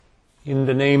In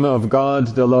the name of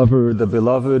God, the lover, the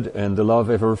beloved, and the love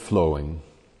ever flowing.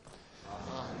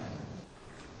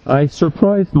 I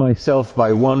surprised myself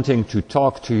by wanting to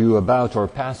talk to you about our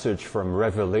passage from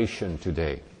Revelation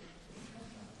today.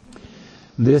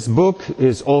 This book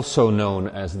is also known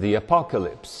as the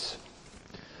Apocalypse.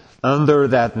 Under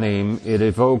that name, it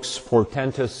evokes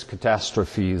portentous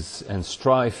catastrophes and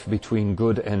strife between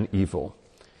good and evil.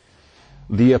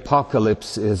 The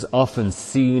Apocalypse is often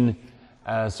seen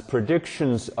as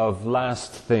predictions of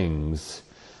last things,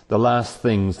 the last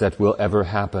things that will ever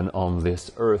happen on this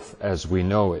earth as we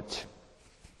know it.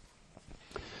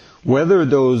 Whether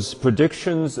those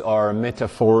predictions are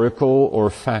metaphorical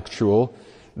or factual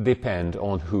depend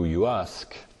on who you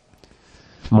ask.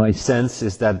 My sense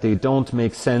is that they don't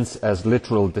make sense as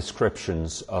literal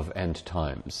descriptions of end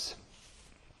times.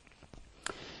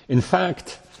 In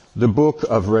fact, the book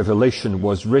of Revelation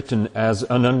was written as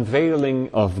an unveiling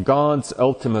of God's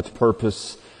ultimate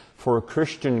purpose for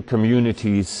Christian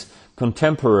communities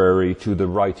contemporary to the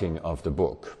writing of the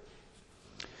book.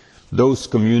 Those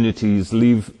communities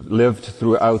lived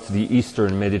throughout the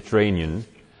Eastern Mediterranean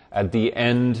at the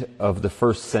end of the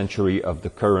first century of the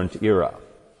current era.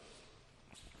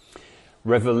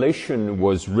 Revelation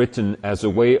was written as a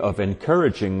way of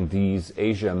encouraging these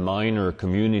Asia Minor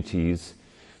communities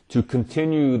to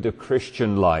continue the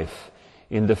Christian life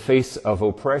in the face of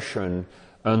oppression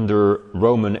under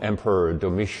Roman Emperor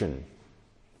Domitian.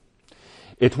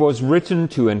 It was written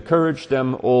to encourage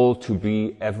them all to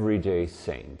be everyday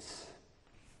saints.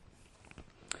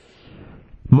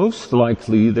 Most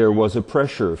likely there was a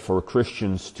pressure for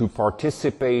Christians to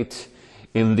participate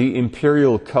in the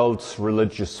imperial cult's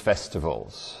religious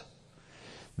festivals.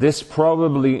 This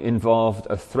probably involved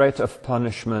a threat of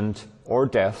punishment or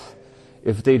death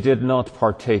if they did not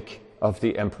partake of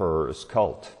the emperor's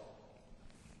cult.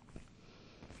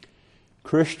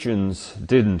 Christians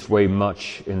didn't weigh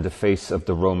much in the face of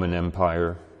the Roman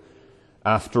Empire.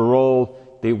 After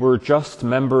all, they were just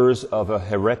members of a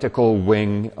heretical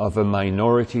wing of a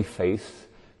minority faith,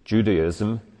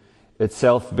 Judaism,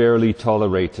 itself barely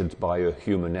tolerated by a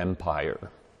human empire.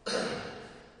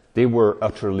 They were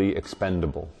utterly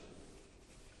expendable.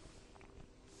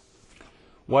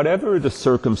 Whatever the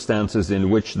circumstances in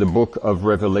which the book of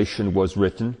Revelation was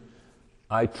written,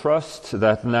 I trust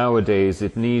that nowadays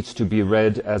it needs to be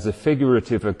read as a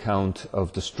figurative account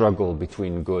of the struggle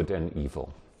between good and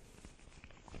evil.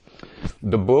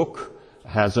 The book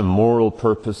has a moral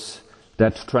purpose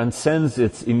that transcends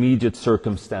its immediate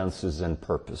circumstances and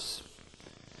purpose.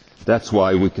 That's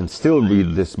why we can still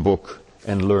read this book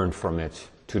and learn from it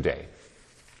today.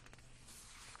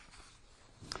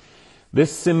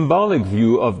 This symbolic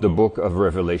view of the book of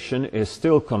Revelation is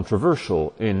still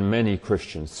controversial in many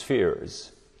Christian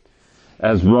spheres.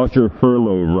 As Roger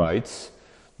Furlow writes,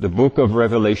 the book of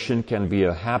Revelation can be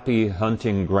a happy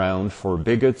hunting ground for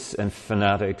bigots and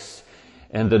fanatics,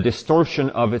 and the distortion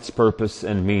of its purpose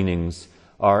and meanings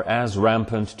are as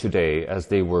rampant today as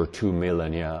they were 2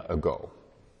 millennia ago.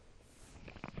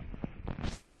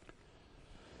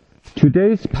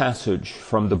 Today's passage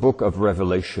from the book of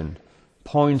Revelation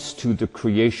points to the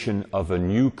creation of a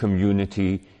new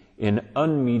community in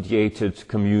unmediated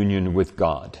communion with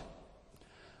God.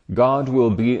 God will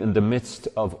be in the midst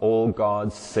of all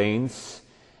God's saints,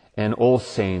 and all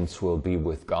saints will be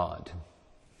with God.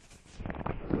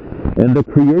 And the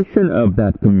creation of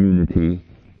that community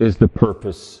is the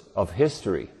purpose of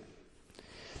history.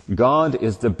 God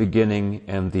is the beginning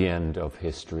and the end of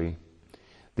history,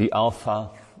 the Alpha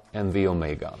and the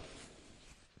Omega.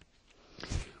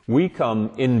 We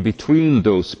come in between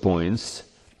those points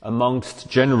amongst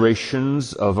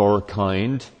generations of our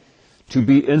kind to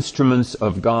be instruments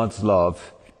of God's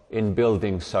love in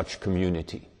building such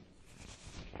community.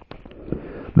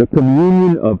 The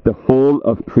communion of the whole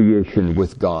of creation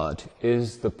with God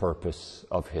is the purpose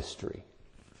of history.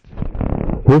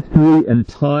 History and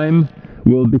time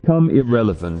will become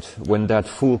irrelevant when that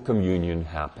full communion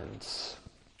happens.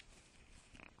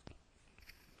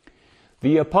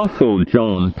 The Apostle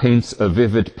John paints a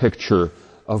vivid picture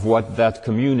of what that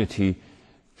community,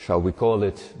 shall we call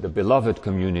it the beloved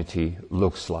community,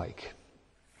 looks like.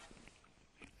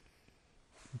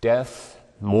 Death,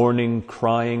 mourning,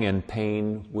 crying, and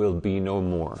pain will be no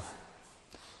more.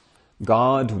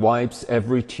 God wipes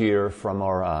every tear from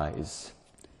our eyes.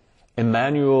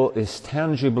 Emmanuel is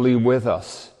tangibly with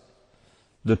us.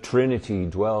 The Trinity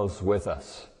dwells with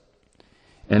us,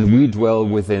 and we dwell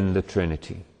within the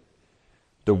Trinity.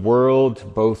 The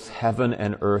world, both heaven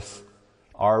and earth,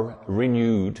 are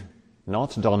renewed,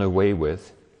 not done away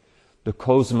with. The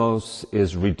cosmos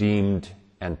is redeemed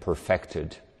and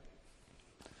perfected.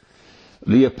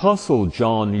 The Apostle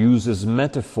John uses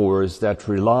metaphors that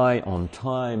rely on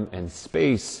time and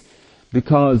space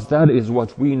because that is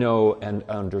what we know and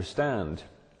understand.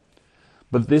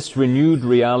 But this renewed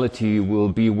reality will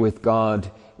be with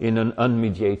God in an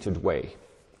unmediated way,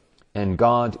 and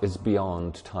God is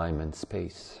beyond time and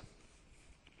space.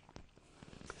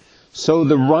 So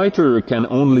the writer can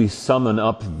only summon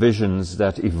up visions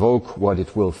that evoke what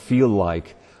it will feel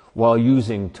like while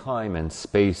using time and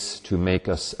space to make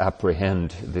us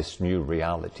apprehend this new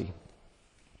reality.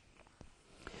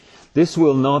 This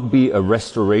will not be a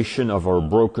restoration of our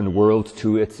broken world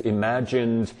to its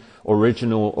imagined,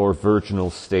 original or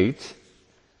virginal state.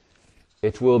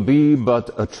 It will be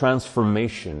but a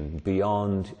transformation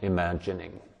beyond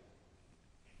imagining.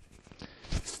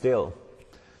 Still,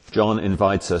 John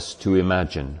invites us to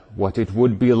imagine what it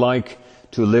would be like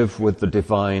to live with the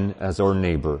divine as our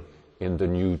neighbor in the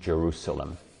New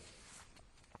Jerusalem.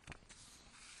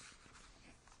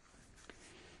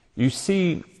 You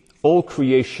see, all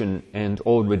creation and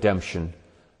all redemption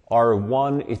are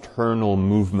one eternal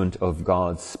movement of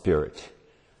God's Spirit,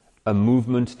 a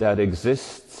movement that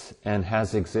exists and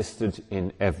has existed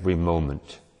in every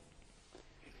moment.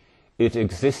 It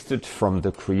existed from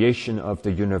the creation of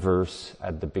the universe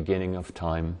at the beginning of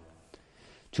time,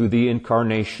 to the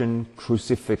incarnation,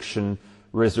 crucifixion,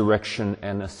 resurrection,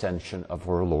 and ascension of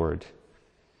our Lord.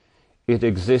 It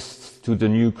exists to the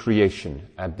new creation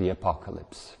at the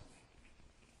apocalypse.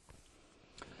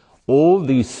 All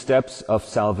these steps of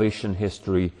salvation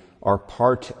history are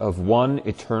part of one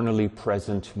eternally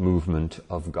present movement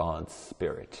of God's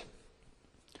Spirit.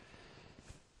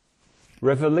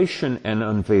 Revelation and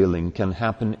unveiling can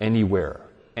happen anywhere,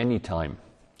 anytime.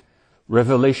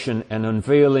 Revelation and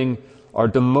unveiling are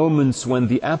the moments when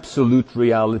the absolute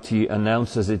reality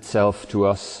announces itself to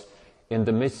us in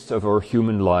the midst of our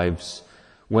human lives,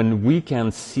 when we can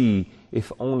see,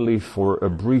 if only for a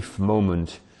brief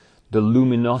moment, the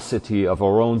luminosity of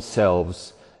our own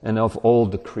selves and of all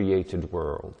the created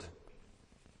world.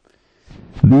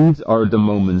 These are the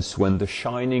moments when the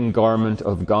shining garment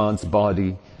of God's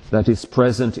body that is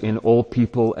present in all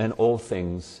people and all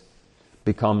things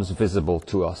becomes visible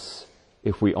to us,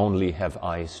 if we only have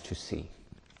eyes to see.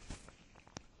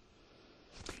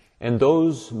 And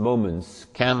those moments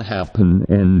can happen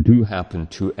and do happen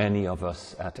to any of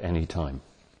us at any time.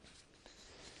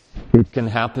 It can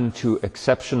happen to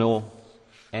exceptional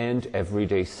and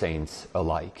everyday saints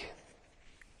alike.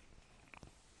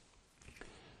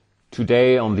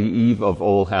 Today, on the eve of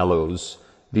All Hallows,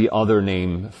 the other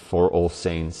name for All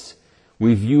Saints,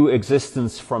 we view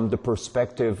existence from the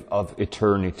perspective of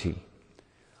eternity.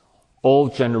 All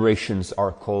generations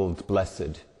are called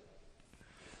blessed.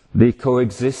 They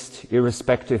coexist,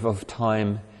 irrespective of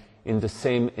time, in the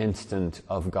same instant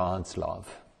of God's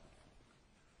love.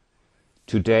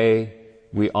 Today,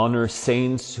 we honor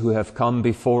saints who have come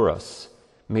before us,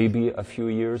 maybe a few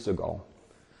years ago,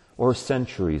 or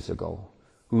centuries ago,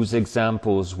 whose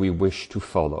examples we wish to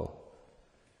follow.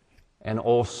 And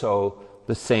also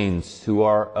the saints who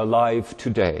are alive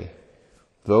today,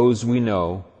 those we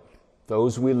know,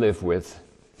 those we live with,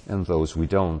 and those we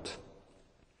don't.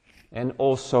 And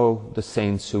also the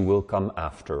saints who will come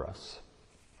after us.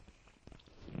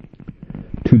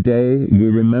 Today we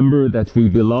remember that we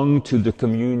belong to the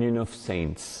communion of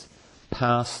saints,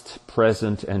 past,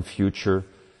 present, and future,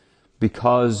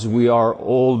 because we are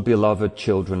all beloved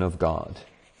children of God.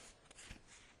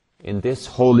 In this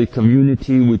holy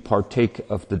community, we partake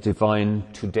of the divine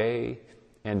today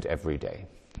and every day.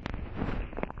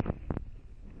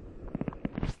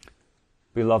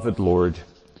 Beloved Lord,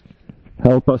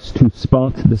 help us to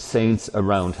spot the saints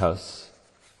around us.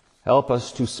 Help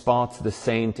us to spot the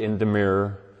saint in the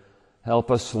mirror.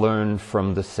 Help us learn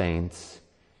from the saints,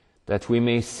 that we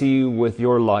may see with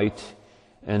your light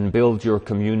and build your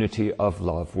community of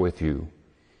love with you,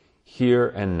 here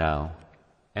and now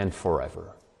and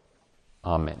forever.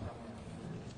 Amen.